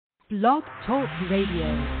Blog Talk Radio.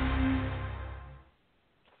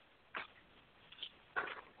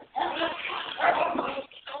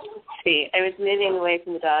 See, I was moving away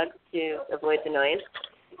from the dogs to avoid the noise,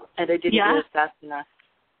 and I didn't do it fast enough.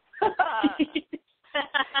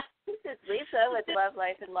 This is Lisa with Love,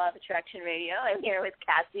 Life, and Law of Attraction Radio. I'm here with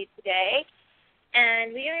Cassie today,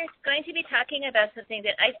 and we are going to be talking about something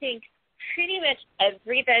that I think pretty much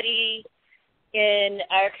everybody in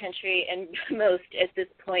our country and most at this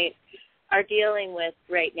point are dealing with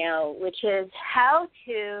right now, which is how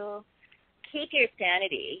to keep your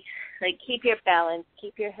sanity, like keep your balance,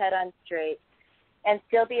 keep your head on straight, and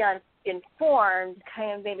still be informed,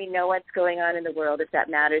 kind of maybe know what's going on in the world if that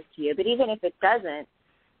matters to you. But even if it doesn't,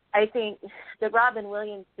 I think the Robin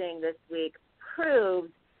Williams thing this week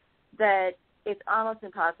proves that it's almost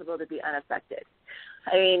impossible to be unaffected.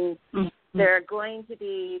 I mean, there are going to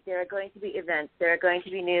be events, there are going to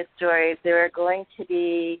be news stories, there are going to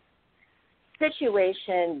be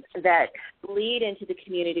situations that lead into the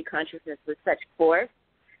community consciousness with such force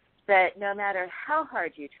that no matter how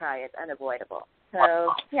hard you try, it's unavoidable.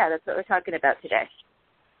 So, yeah, that's what we're talking about today.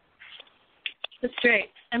 That's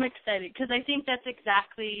great. I'm excited because I think that's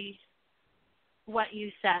exactly what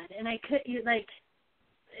you said. And I could,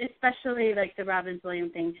 especially like the Robin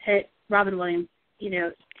Williams thing, hit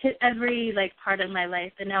every part of my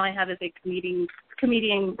life. And now I have a big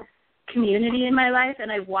comedian community in my life,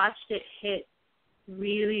 and I've watched it hit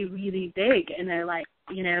really, really big in their life,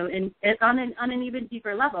 and on an even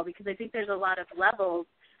deeper level, because I think there's a lot of levels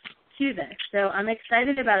to this. So I'm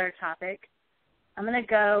excited about our topic. I'm just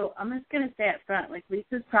going to say up front,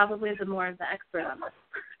 Lisa's probably the more of the expert on this.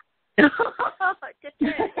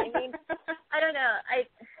 I mean, I don't know. I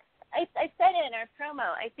said it in our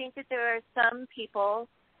promo. I think that there are some people,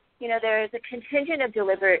 there is a contingent of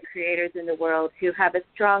deliberate creators in the world who have a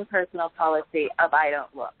strong personal policy of I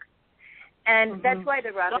don't look. And that's why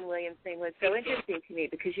the Robin Williams thing was so interesting to me,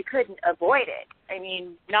 because you couldn't avoid it. I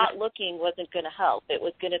mean, not looking wasn't going to help. It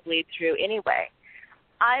was going to bleed through anyway.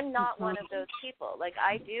 I'm not one of those people.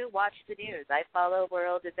 I do watch the news. I follow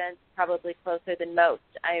world events probably closer than most.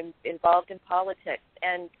 I'm involved in politics.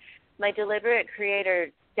 And my deliberate creator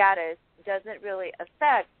status doesn't really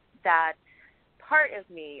affect that part of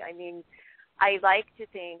me. I mean, I like to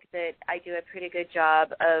think that I do a pretty good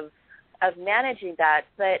job of managing that,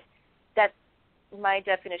 but that's my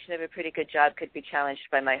definition of a pretty good job could be challenged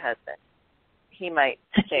by my husband. He might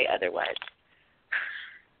say otherwise.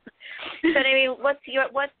 But I mean, what's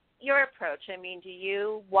your approach? I mean, do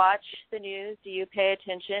you watch the news? Do you pay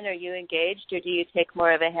attention? Are you engaged, or do you take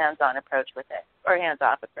more of a hands-on approach with it, or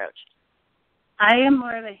hands-off approach? I am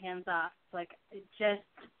more of a hands-off,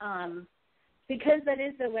 because that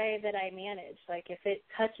is the way that I manage. If it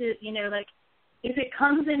touches, if it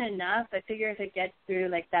comes in enough, I figure if it gets through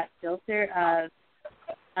that filter of,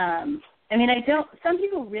 some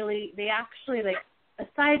people really, they actually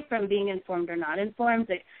aside from being informed or not informed,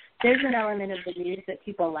 there's an element of the news that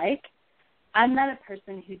people like. I'm not a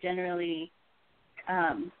person who generally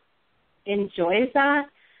enjoys that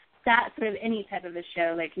sort of any type of a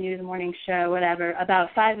show, news, morning show, whatever, about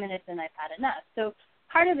 5 minutes and I've had enough. So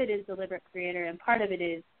part of it is deliberate creator and part of it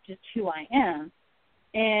is just who I am.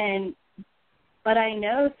 But I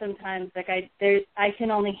know sometimes I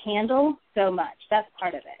can only handle so much. That's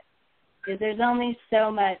part of it. Is there's only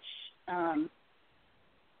so much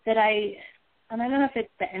that I don't know if it's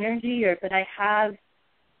the energy but I have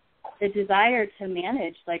the desire to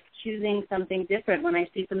manage, choosing something different when I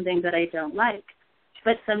see something that I don't like.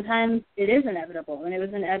 But sometimes it is inevitable, and it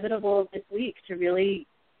was inevitable this week to really,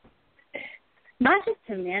 not just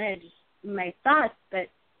to manage my thoughts, but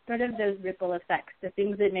sort of those ripple effects, the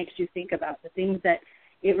things it makes you think about, the things that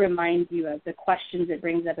it reminds you of, the questions it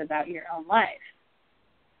brings up about your own life.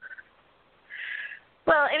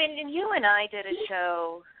 Well, I mean, you and I did a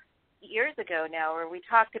show years ago now where we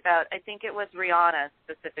talked about, I think it was Rihanna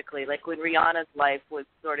specifically, when Rihanna's life was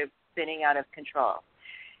sort of spinning out of control.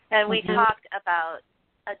 And we talked about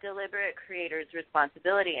a deliberate creator's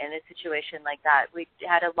responsibility in a situation like that. We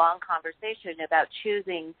had a long conversation about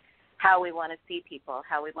choosing how we want to see people,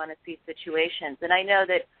 how we want to see situations. And I know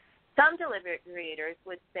that some deliberate creators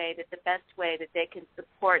would say that the best way that they can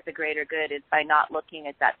support the greater good is by not looking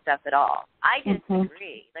at that stuff at all. I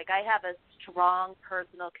disagree. I have a strong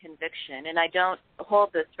personal conviction, and I don't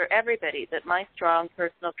hold this for everybody, but my strong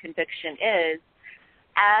personal conviction is,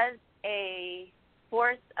 as a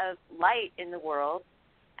force of light in the world,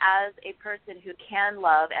 as a person who can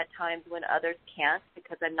love at times when others can't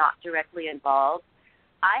because I'm not directly involved,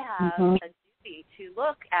 I have a duty to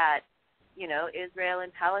look at Israel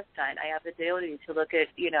and Palestine. I have the ability to look at,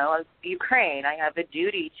 Ukraine. I have a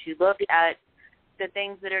duty to look at the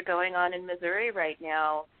things that are going on in Missouri right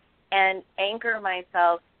now and anchor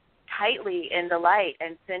myself tightly in the light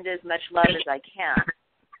and send as much love as I can.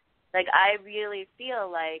 Like, I really feel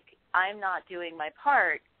like I'm not doing my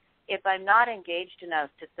part if I'm not engaged enough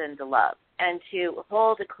to send the love and to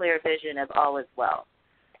hold a clear vision of all is well,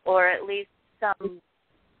 or at least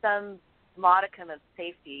some modicum of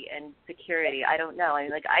safety and security. I don't know. I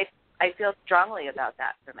mean, like, I feel strongly about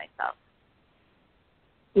that for myself.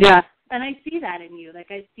 Yeah, and I see that in you. Like,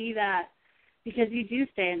 I see that because you do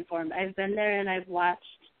stay informed. I've been there and I've watched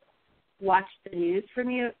the news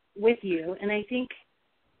with you, and I think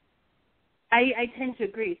I tend to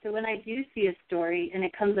agree. So when I do see a story and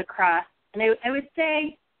it comes across, and I would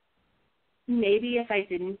say maybe if I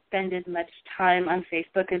didn't spend as much time on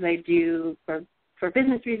Facebook as I do for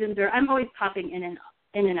business reasons, or I'm always popping in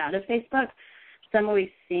and out of Facebook, so I'm always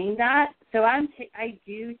seeing that. So I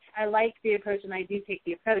like the approach, and I do take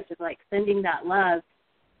the approach of like sending that love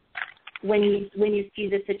when you see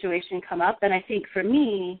the situation come up. And I think for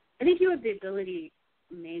me, I think you have the ability,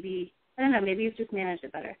 maybe you've just managed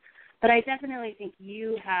it better. But I definitely think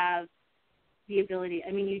you have the ability.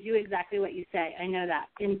 I mean, you do exactly what you say. I know that.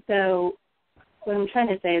 And so what I'm trying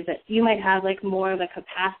to say is that you might have like more of a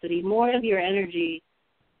capacity, more of your energy,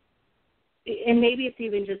 and maybe it's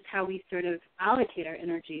even just how we sort of allocate our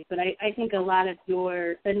energy. But I think a lot of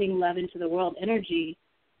your sending love into the world energy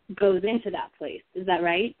goes into that place. Is that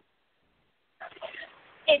right?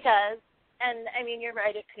 It does. And, I mean, you're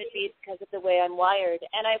right. It could be because of the way I'm wired.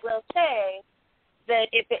 And I will say that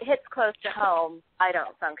if it hits close to home, I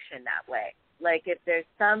don't function that way. Like, if there's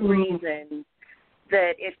some reason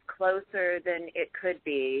that it's closer than it could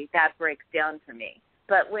be, that breaks down for me.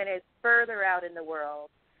 But when it's further out in the world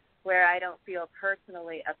where I don't feel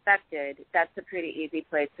personally affected, that's a pretty easy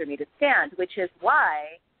place for me to stand, which is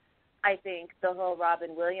why I think the whole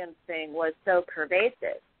Robin Williams thing was so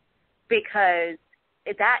pervasive, because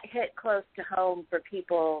that hit close to home for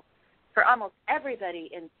people, for almost everybody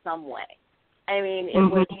in some way. I mean,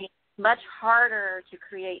 it would be much harder to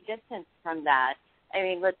create distance from that. I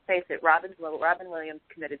mean, let's face it, Robin Williams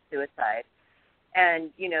committed suicide.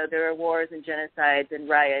 And, there were wars and genocides and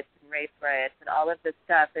riots and race riots and all of this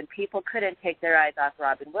stuff, and people couldn't take their eyes off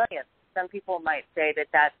Robin Williams. Some people might say that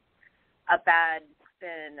that's a bad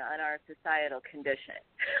spin on our societal condition.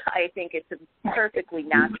 I think it's a perfectly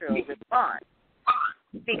natural response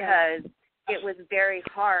because it was very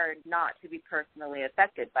hard not to be personally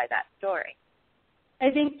affected by that story. I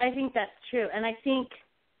think that's true, and I think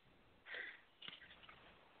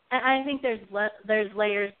there's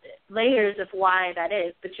layers of why that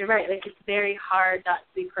is. But you're right; like, it's very hard not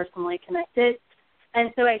to be personally connected,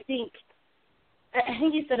 and so I think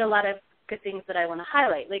you said a lot of good things that I want to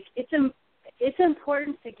highlight. Like, it's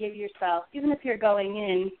important to give yourself, even if you're going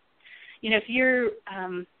in, if you're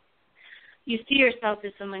you see yourself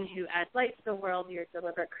as someone who adds light to the world, you're a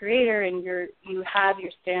deliberate creator, and you have your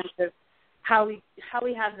stance of how we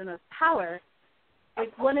have the most power.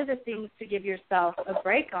 Like, one of the things to give yourself a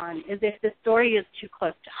break on is if the story is too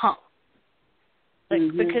close to home.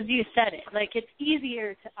 Like, because you said it. Like, it's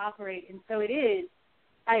easier to operate, and so it is.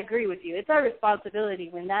 I agree with you. It's our responsibility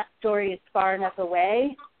when that story is far enough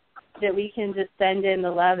away that we can just send in the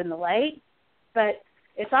love and the light. But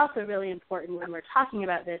it's also really important when we're talking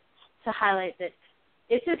about this to highlight that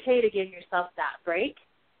it's okay to give yourself that break,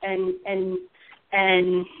 and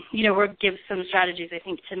we'll give some strategies, I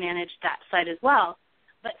think, to manage that side as well,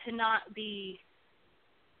 but to not be,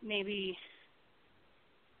 maybe,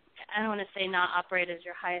 I don't want to say not operate as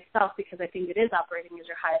your highest self, because I think it is operating as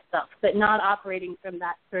your highest self, but not operating from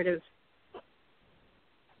that sort of, I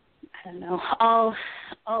don't know, all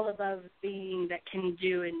above being that can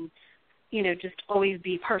do and, just always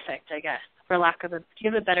be perfect, I guess, for lack of do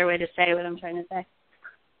you have a better way to say what I'm trying to say?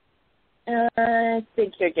 I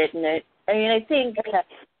think you're getting it. I mean, I think,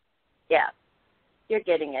 yeah, you're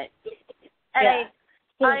getting it. And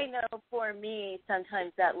yeah. I know for me,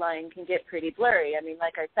 sometimes that line can get pretty blurry. I mean,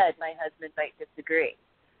 like I said, my husband might disagree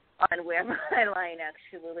on where my line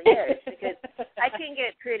actually is, because I can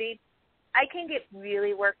get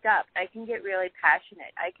really worked up. I can get really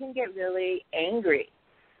passionate. I can get really angry.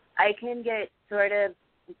 I can get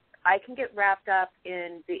wrapped up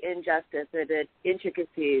in the injustice or the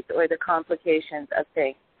intricacies or the complications of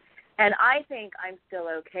things. And I think I'm still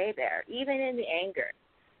okay there, even in the anger.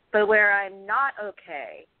 But where I'm not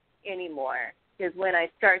okay anymore is when I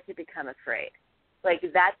start to become afraid. Like,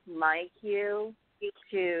 that's my cue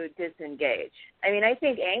to disengage. I mean, I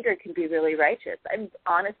think anger can be really righteous. I'm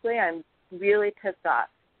really pissed off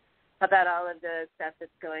about all of the stuff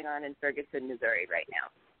that's going on in Ferguson, Missouri right now.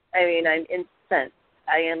 I mean, I'm incensed.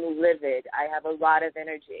 I am livid. I have a lot of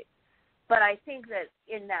energy. But I think that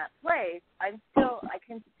in that place, I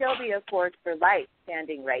can still be a force for light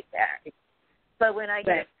standing right there. But when I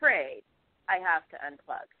get afraid, I have to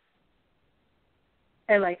unplug.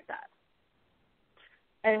 I like that.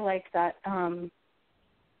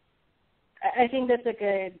 I think that's a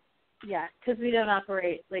good, because we don't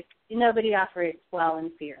operate, like, nobody operates well in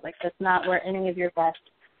fear. Like, that's not where any of your best,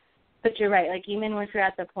 but you're right. Like, even when you're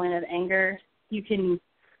at the point of anger, you can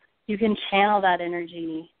channel that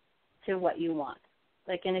energy to what you want.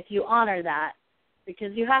 Like, and if you honor that,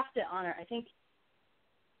 because you have to honor, I think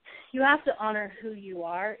you have to honor who you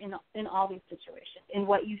are in all these situations, in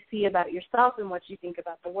what you see about yourself and what you think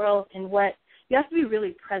about the world, and what, you have to be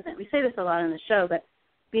really present. We say this a lot on the show, but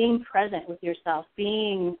being present with yourself,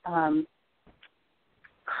 being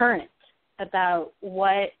current about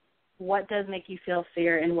what does make you feel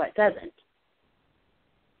fear and what doesn't.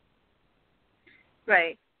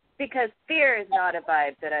 Right. Because fear is not a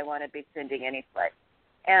vibe that I want to be sending any place.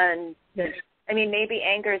 And, I mean, maybe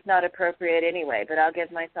anger is not appropriate anyway, but I'll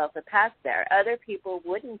give myself a pass there. Other people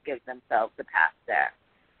wouldn't give themselves a pass there.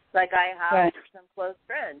 Like, I have some close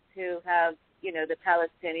friends who have, the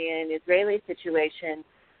Palestinian-Israeli situation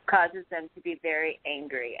causes them to be very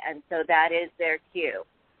angry. And so that is their cue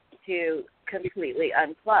to completely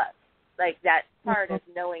unplug. Like, that part of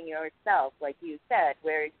knowing yourself, like you said,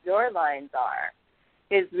 where your lines are,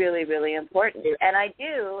 is really, really important. And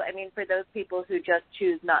for those people who just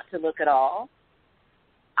choose not to look at all,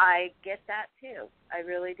 I get that too. I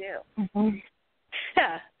really do. Mm-hmm.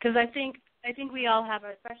 Yeah, because I think we all have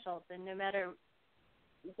our thresholds, and no matter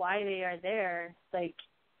why they are there, like,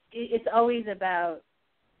 it's always about,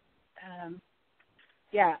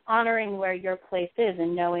 honoring where your place is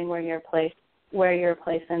and knowing where your place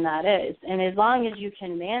in that is. And as long as you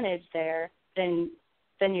can manage there, then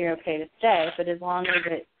you're okay to stay. But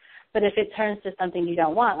if it turns to something you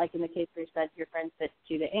don't want, like in the case where you said your friend said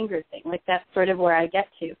to the anger thing, like, that's sort of where I get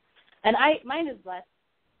to. And mine is less,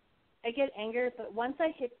 I get anger, but once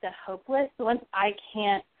I hit the hopeless, once I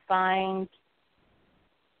can't find,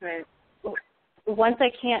 once I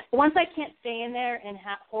can't stay in there and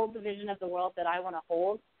hold the vision of the world that I want to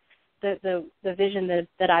hold, the vision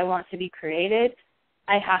that I want to be created,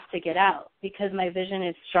 I have to get out, because my vision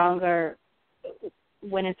is stronger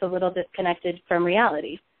when it's a little disconnected from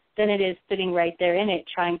reality than it is sitting right there in it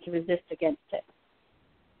trying to resist against it.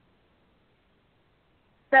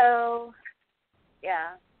 So,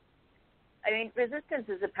 resistance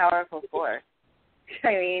is a powerful force.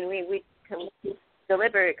 We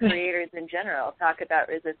deliberate creators in general talk about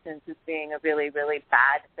resistance as being a really, really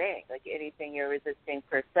bad thing. Like, anything you're resisting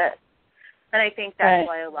persists. And I think that's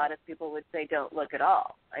why a lot of people would say don't look at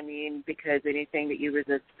all. Because anything that you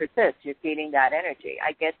resist persists. You're feeding that energy.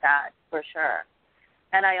 I get that for sure.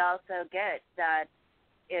 And I also get that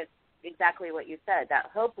it's exactly what you said, that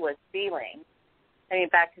hopeless feeling.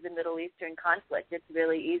 Back to the Middle Eastern conflict, it's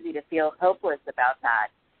really easy to feel hopeless about that.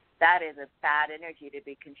 That is a bad energy to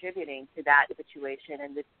be contributing to that situation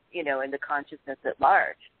and in the consciousness at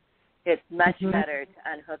large. It's much better to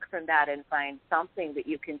unhook from that and find something that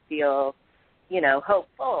you can feel,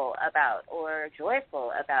 hopeful about or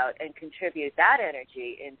joyful about, and contribute that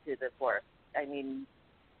energy into the force.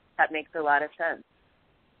 That makes a lot of sense.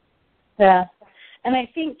 Yeah. And I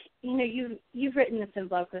think, you've written this in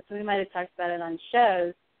blog posts, so we might have talked about it on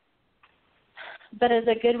shows, but as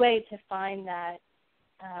a good way to find that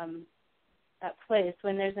place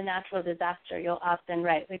when there's a natural disaster, you'll often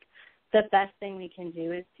write, like, the best thing we can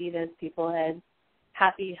do is see those people as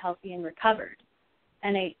happy, healthy, and recovered,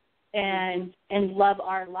 and love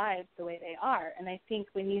our lives the way they are. And I think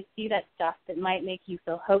when you see that stuff that might make you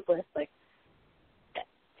feel hopeless, like,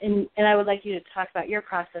 and I would like you to talk about your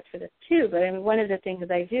process for this too, but one of the things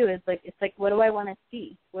I do is, like, it's like, what do I want to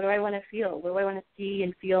see? What do I want to feel? What do I want to see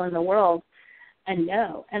and feel in the world and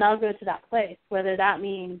know? And I'll go to that place, whether that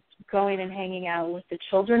means going and hanging out with the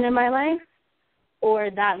children in my life, or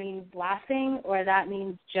that means laughing, or that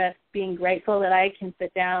means just being grateful that I can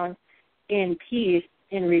sit down in peace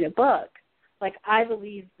and read a book. Like, I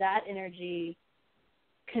believe that energy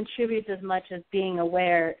contributes as much as being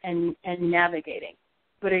aware and navigating.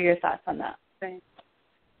 What are your thoughts on that? Right.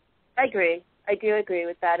 I agree. I do agree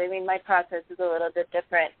with that. My process is a little bit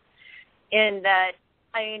different in that,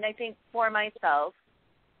 I think for myself,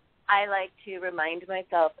 I like to remind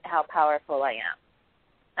myself how powerful I am.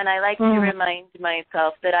 And I like to remind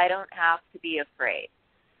myself that I don't have to be afraid,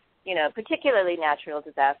 particularly natural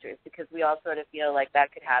disasters, because we all sort of feel like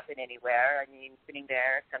that could happen anywhere. Sitting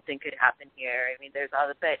there, something could happen here. There's all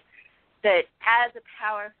the, but that as a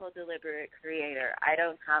powerful, deliberate creator, I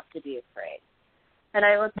don't have to be afraid. And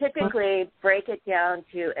I will typically break it down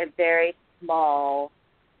to a very small,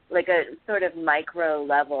 like a sort of micro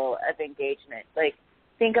level of engagement. Like,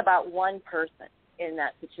 think about one person in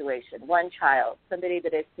that situation, one child, somebody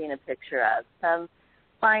that I've seen a picture of.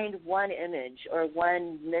 Find one image or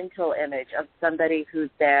one mental image of somebody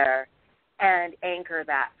who's there and anchor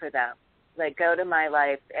that for them. Like, go to my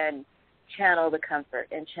life and channel the comfort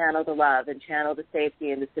and channel the love and channel the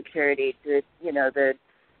safety and the security, the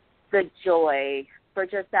joy for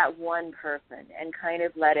just that one person, and kind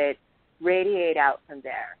of let it radiate out from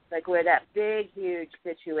there. Like, where that big, huge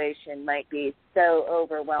situation might be so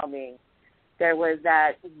overwhelming, there was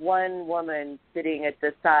that one woman sitting at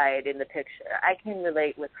the side in the picture. I can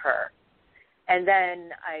relate with her. And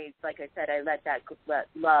then I let that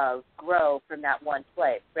love grow from that one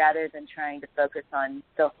place rather than trying to focus on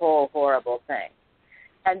the whole horrible thing.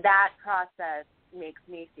 And that process makes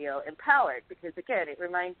me feel empowered because, again, it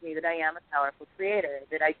reminds me that I am a powerful creator,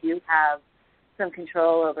 that I do have some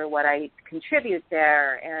control over what I contribute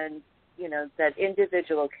there, and, that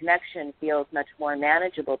individual connection feels much more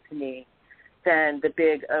manageable to me than the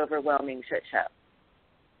big, overwhelming shit show.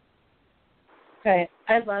 Right.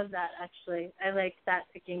 I love that, actually. I like that,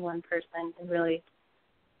 picking one person and really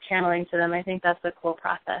channeling to them. I think that's a cool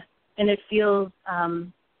process. And it feels,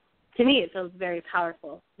 to me, it feels very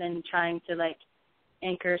powerful than trying to,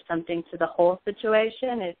 anchor something to the whole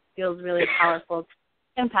situation. It feels really powerful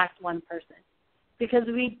to impact one person. Because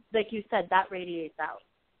we, like you said, that radiates out.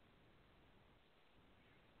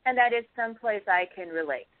 And that is someplace I can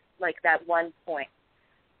relate, like that one point.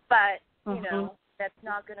 But, that's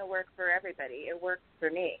not going to work for everybody. It works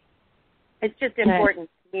for me. It's just important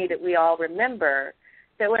to me that we all remember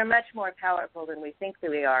that we're much more powerful than we think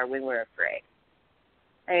that we are when we're afraid.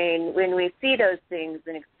 I mean, when we see those things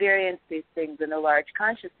and experience these things in a large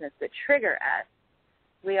consciousness that trigger us,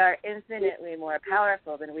 we are infinitely more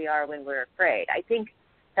powerful than we are when we're afraid. I think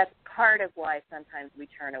that's part of why sometimes we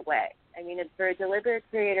turn away. I mean, for a deliberate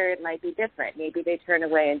creator, it might be different. Maybe they turn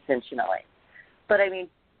away intentionally. But, I mean,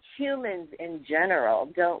 humans in general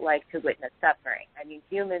don't like to witness suffering. I mean,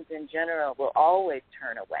 humans in general will always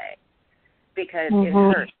turn away because it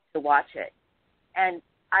hurts to watch it. And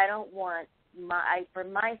I don't want for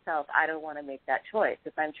myself, I don't want to make that choice.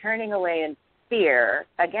 If I'm turning away in fear,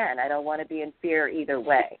 again, I don't want to be in fear either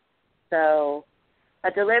way. So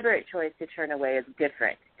a deliberate choice to turn away is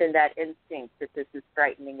different than that instinct that this is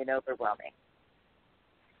frightening and overwhelming.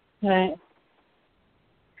 Right.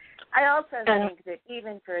 I also think that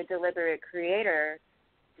even for a deliberate creator,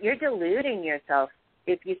 you're deluding yourself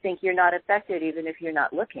if you think you're not affected, even if you're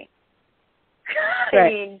not looking. Right. I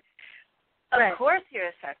mean, of course you're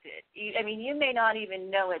affected. You may not even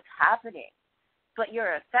know it's happening, but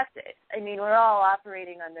you're affected. I mean, we're all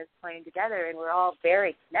operating on this plane together, and we're all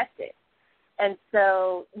very connected. And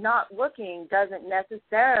so not looking doesn't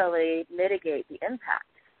necessarily mitigate the impact.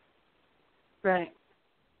 Right.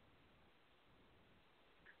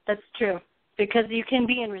 That's true, because you can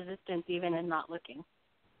be in resistance even in not looking.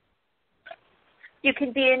 You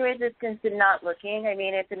can be in resistance and not looking. I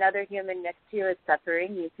mean, if another human next to you is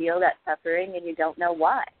suffering, you feel that suffering and you don't know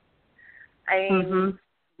why. I mean,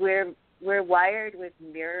 we're wired with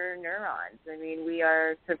mirror neurons. I mean,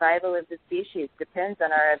 survival of the species depends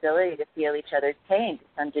on our ability to feel each other's pain to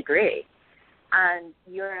some degree. And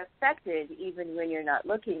you're affected even when you're not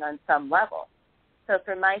looking on some level. So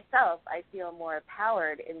for myself, I feel more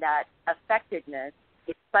empowered in that affectedness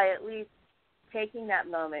by at least taking that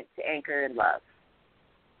moment to anchor in love.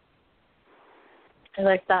 I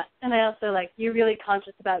like that. And I also like you're really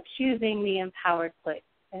conscious about choosing the empowered place.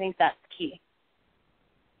 I think that's key.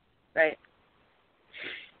 Right.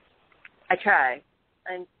 I try.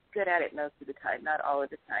 I'm good at it most of the time, not all of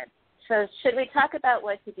the time. So should we talk about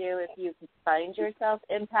what to do if you find yourself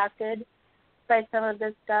impacted by some of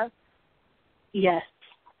this stuff? Yes.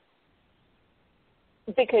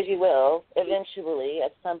 Because you will eventually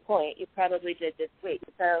at some point. You probably did this week.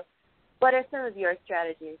 So what are some of your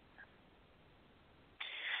strategies?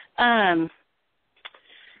 One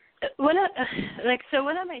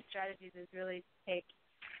of my strategies is really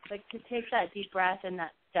to take that deep breath and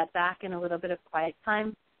that step back and a little bit of quiet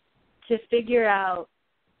time to figure out,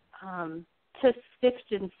 to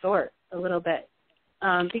sift and sort a little bit,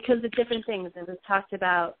 because the different things that we've talked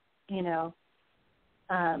about, Israel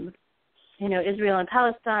and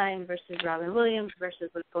Palestine versus Robin Williams versus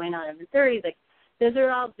what's going on in Missouri, those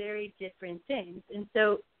are all very different things. And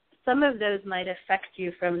so some of those might affect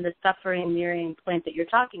you from the suffering mirroring point that you're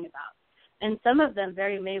talking about. And some of them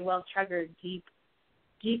may well trigger deep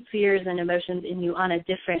deep fears and emotions in you on a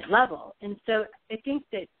different level. And so I think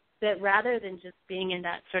that rather than just being in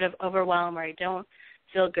that sort of overwhelm where I don't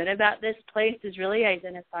feel good about this place, is really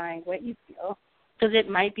identifying what you feel. Because it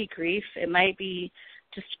might be grief, it might be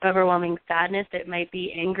just overwhelming sadness, it might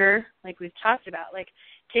be anger, like we've talked about. Like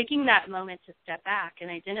taking that moment to step back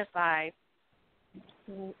and identify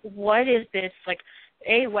what is this, like,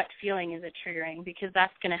 what feeling is it triggering? Because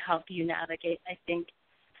that's going to help you navigate, I think.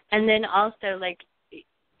 And then also, like,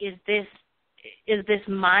 is this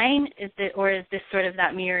mine? Or is this sort of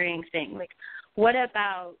that mirroring thing? Like, what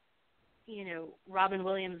about, Robin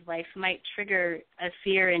Williams' life might trigger a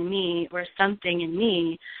fear in me or something in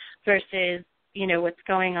me versus, what's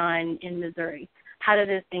going on in Missouri? How do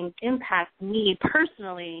those things impact me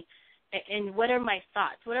personally? And what are my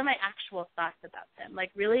thoughts? What are my actual thoughts about them?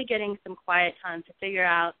 Like really getting some quiet time to figure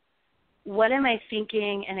out what am I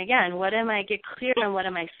thinking, and again, get clear on what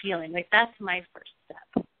am I feeling. Like that's my first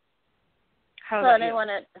step. And I want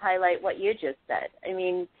to highlight what you just said. I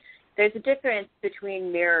mean, there's a difference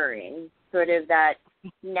between mirroring, sort of that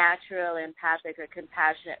natural, empathic, or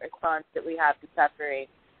compassionate response that we have to suffering,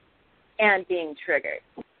 and being triggered.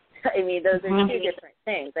 I mean, those are two different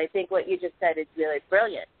things. I think what you just said is really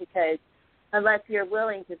brilliant, because unless you're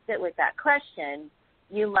willing to sit with that question,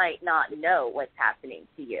 you might not know what's happening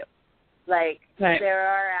to you. Like, there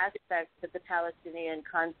are aspects of the Palestinian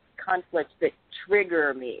conflict that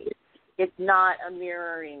trigger me. It's not a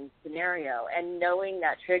mirroring scenario. And knowing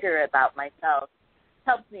that trigger about myself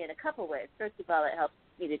helps me in a couple ways. First of all, it helps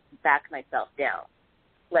me to back myself down.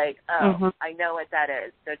 Like, I know what that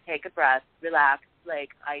is. So take a breath, relax. Like,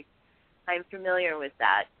 I'm familiar with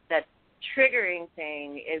that. That triggering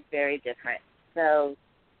thing is very different. So,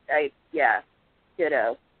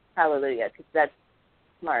 ditto. Hallelujah, because that's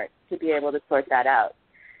smart to be able to sort that out.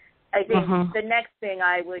 I think the next thing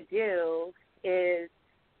I would do is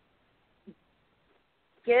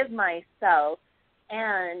give myself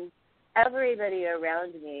and everybody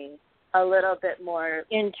around me a little bit more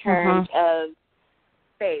in terms of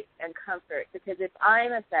space and comfort, because if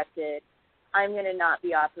I'm affected, I'm going to not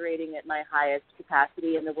be operating at my highest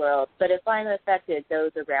capacity in the world. But if I'm affected,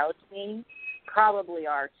 those around me probably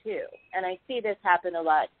are too. And I see this happen a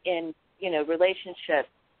lot in, relationships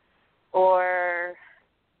or,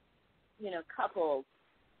 couples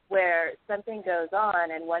where something goes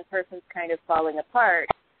on and one person's kind of falling apart,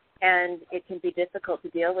 and it can be difficult to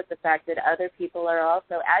deal with the fact that other people are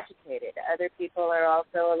also agitated. Other people are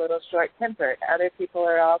also a little short-tempered. Other people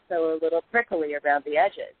are also a little prickly around the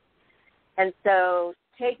edges. And so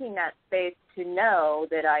taking that space to know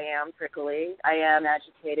that I am prickly, I am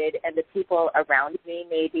agitated, and the people around me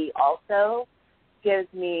maybe also gives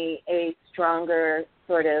me a stronger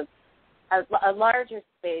sort of, a larger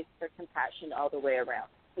space for compassion all the way around,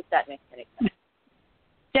 if that makes any sense.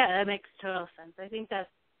 Yeah, that makes total sense. I think that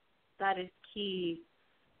is key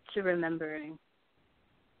to remembering.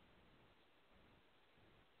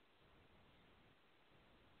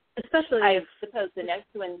 Especially, I suppose the next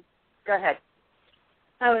one, go ahead.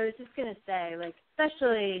 I was just going to say, like,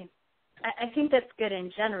 especially, I think that's good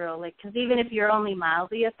in general, like, because even if you're only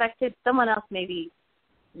mildly affected, someone else may be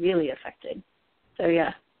really affected. So,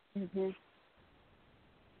 yeah.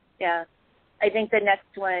 Yeah. I think the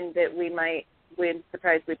next one that we're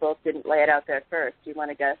surprised we both didn't lay it out there first. Do you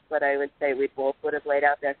want to guess what I would say we both would have laid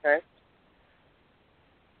out there first?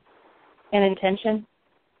 An intention?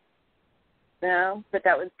 No, but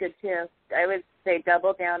that was good too. I would say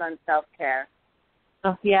double down on self-care.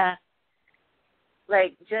 Oh, yeah.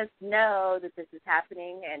 Like, just know that this is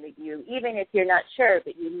happening, and that you, even if you're not sure,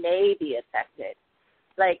 but you may be affected.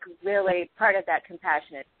 Like, really part of that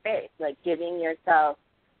compassionate space, like giving yourself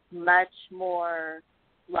much more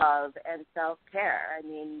love and self-care. I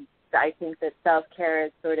mean, I think that self-care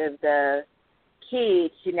is sort of the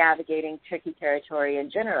key to navigating tricky territory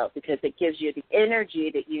in general, because it gives you the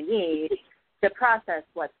energy that you need to process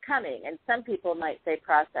what's coming. And some people might say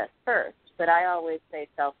process first, but I always say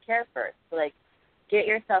self-care first. Like, get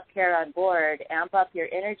your self-care on board, amp up your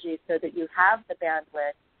energy so that you have the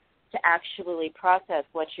bandwidth to actually process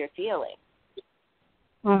what you're feeling.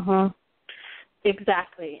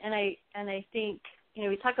 Exactly. And I think,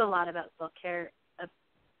 we talk a lot about self-care,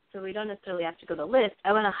 so we don't necessarily have to go to the list.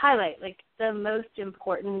 I want to highlight, like, the most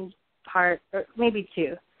important part, or maybe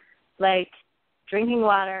two, like drinking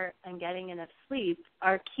water and getting enough sleep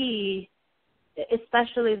are key,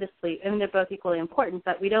 especially the sleep. I mean, they're both equally important,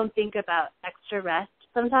 but we don't think about extra rest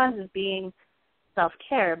sometimes as being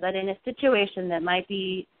self-care. But in a situation that might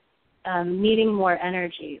be needing more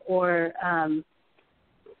energy or,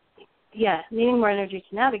 needing more energy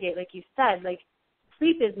to navigate, like you said, like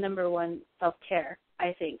sleep is number one self-care.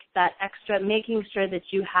 I think, that extra, making sure that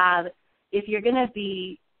you have, if you're going to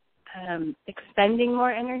be expending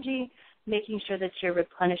more energy, making sure that you're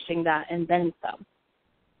replenishing that and then some.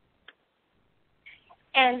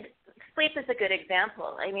 And sleep is a good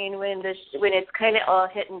example. I mean, when it's kind of all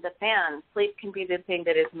hitting the fan, sleep can be the thing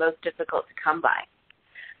that is most difficult to come by.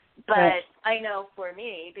 But right. I know for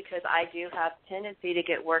me, because I do have a tendency to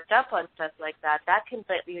get worked up on stuff like that, that can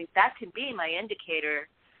be my indicator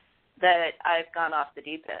that I've gone off the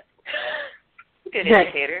deep end. Good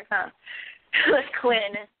indicator, huh? Like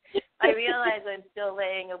when I realize I'm still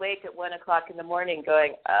laying awake at 1 o'clock in the morning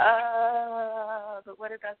going, but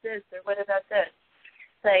what about this or what about this?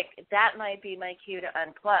 Like, that might be my cue to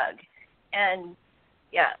unplug. And,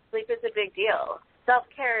 yeah, sleep is a big deal.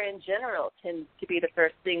 Self-care in general tends to be the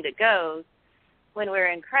first thing that goes when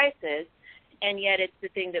we're in crisis, and yet it's the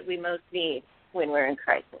thing that we most need when we're in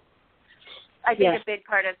crisis. I think a big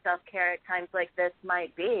part of self-care at times like this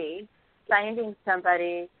might be finding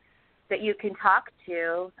somebody that you can talk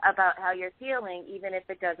to about how you're feeling, even if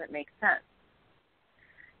it doesn't make sense.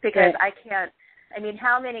 Because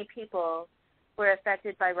how many people were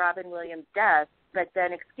affected by Robin Williams' death, but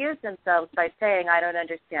then excuse themselves by saying, I don't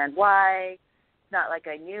understand why, it's not like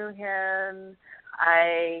I knew him,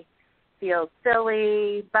 I feel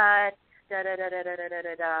silly, but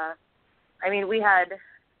da-da-da-da-da-da-da-da. I mean, we had,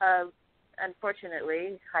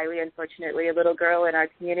 unfortunately, highly unfortunately, a little girl in our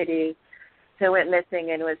community who went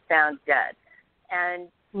missing and was found dead. And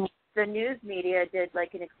the news media did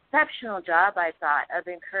like an exceptional job, I thought, of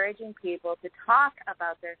encouraging people to talk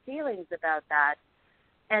about their feelings about that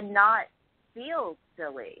and not feel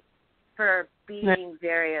silly for being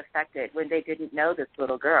very affected when they didn't know this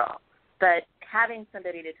little girl. But having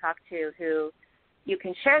somebody to talk to who you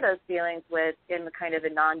can share those feelings with in the kind of a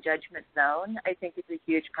non-judgment zone, I think is a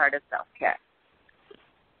huge part of self-care.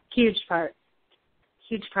 Huge part.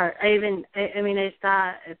 I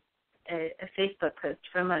saw a Facebook post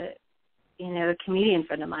from a comedian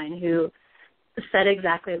friend of mine who said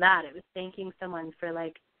exactly that. It was thanking someone for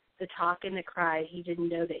like the talk and the cry he didn't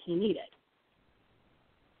know that he needed.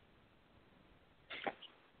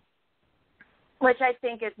 Which I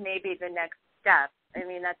think is maybe the next step. I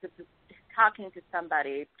mean, that's just talking to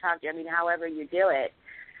somebody, however you do it.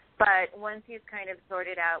 But once you've kind of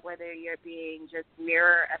sorted out whether you're being just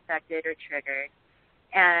mirror affected or triggered,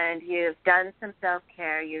 and you've done some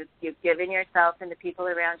self-care, you've given yourself and the people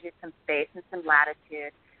around you some space and some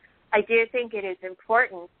latitude, I do think it is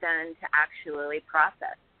important then to actually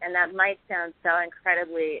process. And that might sound so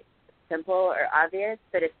incredibly simple or obvious,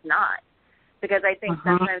 but it's not. Because I think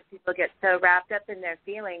sometimes people get so wrapped up in their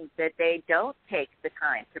feelings that they don't take the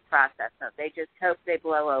time to process them. They just hope they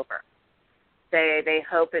blow over. They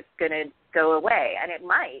hope it's going to go away, and it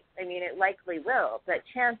might. I mean, it likely will. But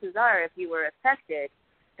chances are, if you were affected,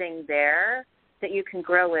 things there that you can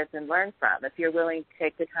grow with and learn from if you're willing to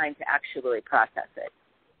take the time to actually process it.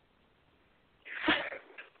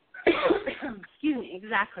 Excuse me,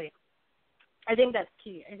 exactly. I think that's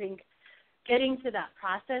key. I think getting to that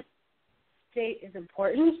process state is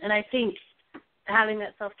important, and I think having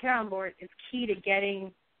that self-care on board is key to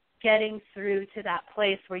getting through to that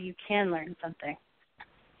place where you can learn something.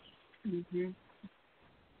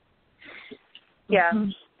 Yeah.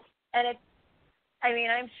 And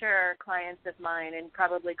I'm sure clients of mine and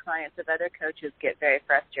probably clients of other coaches get very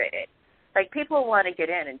frustrated. Like, people want to get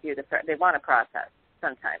in and they want to process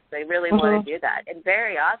sometimes. They really want to do that. And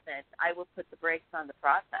very often I will put the brakes on the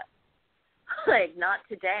process. Like, not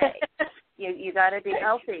today. You got to be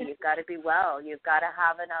healthy. You've got to be well. You've got to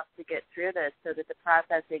have enough to get through this so that the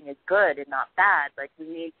processing is good and not bad. Like, we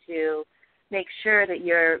need to make sure that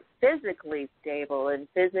you're physically stable and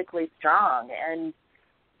physically strong. And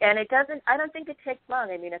I don't think it takes long.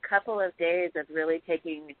 I mean, a couple of days of really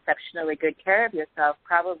taking exceptionally good care of yourself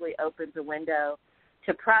probably opens a window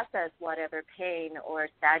to process whatever pain or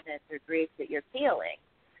sadness or grief that you're feeling.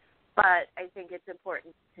 But I think it's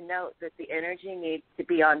important to note that the energy needs to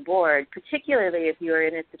be on board, particularly if you're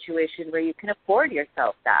in a situation where you can afford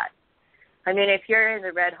yourself that. I mean, if you're in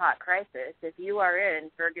the red-hot crisis, if you are in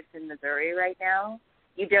Ferguson, Missouri right now,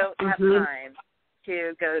 you don't have time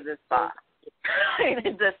to go to the spa.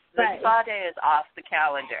 The spa day is off the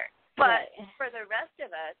calendar. But for the rest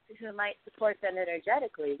of us who might support them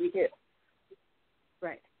energetically, we do.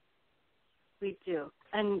 Right. We do.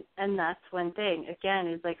 And that's one thing, again,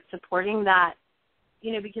 is like supporting that,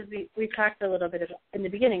 because we talked a little bit in the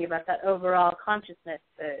beginning about that overall consciousness.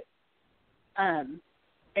 And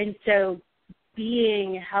so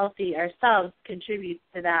being healthy ourselves contributes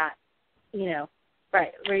to that,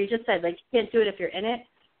 right, where you just said, like, you can't do it if you're in it,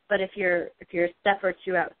 But if you're a step or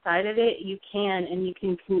two outside of it, you can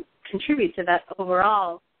contribute to that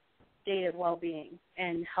overall state of well-being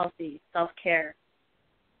and healthy self-care.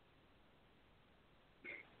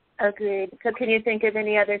 Agreed. So can you think of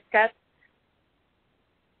any other steps?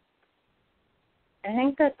 I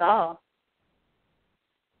think that's all.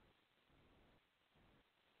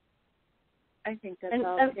 I think that's and,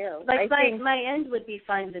 all too. Like my end would be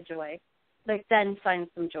find the joy. Like then find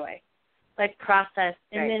some joy. Like process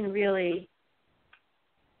and then really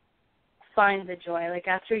find the joy. Like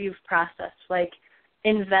after you've processed, like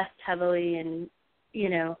invest heavily in,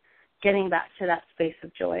 getting back to that space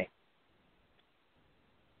of joy.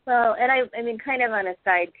 Well, and I mean, kind of on a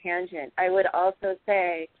side tangent, I would also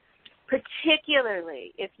say,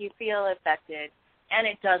 particularly if you feel affected and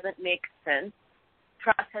it doesn't make sense,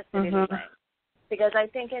 process it anyway. Because I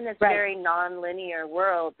think in this very nonlinear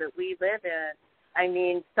world that we live in, I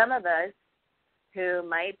mean, some of us who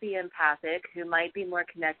might be empathic, who might be more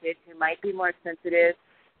connected, who might be more sensitive,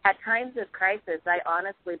 at times of crisis, I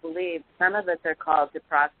honestly believe some of us are called to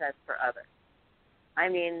process for others. I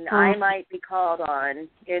mean, I might be called on,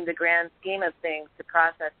 in the grand scheme of things, to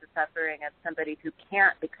process the suffering of somebody who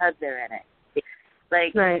can't because they're in it.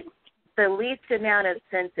 Like, the least amount of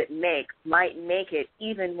sense it makes might make it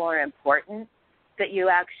even more important that you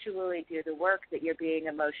actually do the work that you're being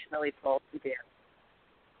emotionally told to do.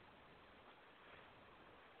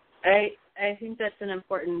 I think that's an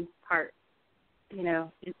important part,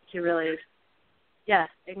 is to really,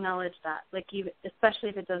 acknowledge that. Like, especially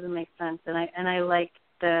if it doesn't make sense. And I like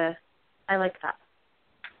that.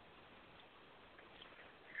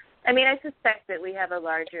 I mean, I suspect that we have a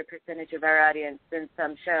larger percentage of our audience than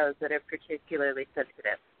some shows that are particularly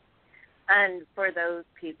sensitive. And for those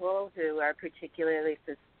people who are particularly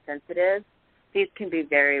sensitive, these can be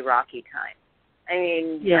very rocky times. I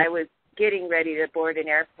mean, I was getting ready to board an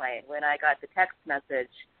airplane when I got the text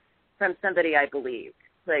message from somebody I believed.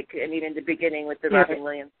 Like, I mean, in the beginning with the Robin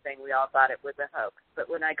Williams thing, we all thought it was a hoax. But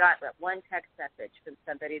when I got that one text message from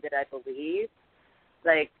somebody that I believed,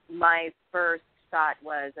 like, my first thought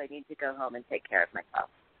was, I need to go home and take care of myself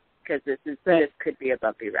because this could be a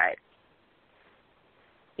bumpy ride.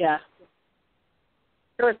 Yeah.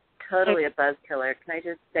 It was totally a buzz killer. Can I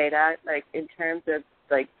just say that? Like, in terms of,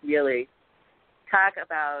 like, really talk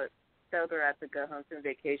about sober up and go home from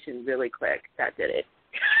vacation really quick. That did it.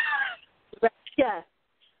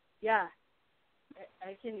 Yeah.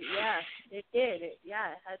 I can, it did. It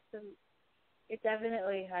had it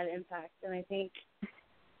definitely had impact. And I think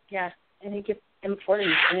it's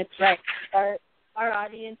important. And it's right. Our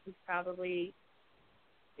audience is probably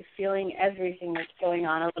feeling everything that's going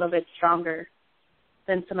on a little bit stronger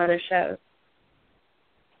than some other shows.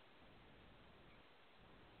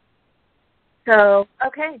 So,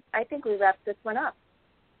 okay, I think we wrapped this one up.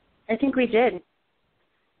 I think we did.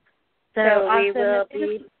 So we will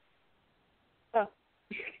be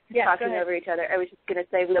talking over each other. I was just going to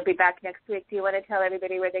say we'll be back next week. Do you want to tell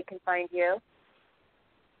everybody where they can find you?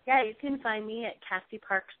 Yeah, you can find me at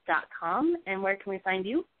cassie-parks.com. And where can we find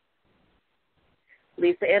you?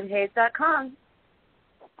 LisaMHayes.com.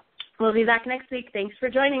 We'll be back next week. Thanks for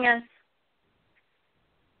joining us.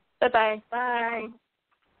 Bye-bye. Bye.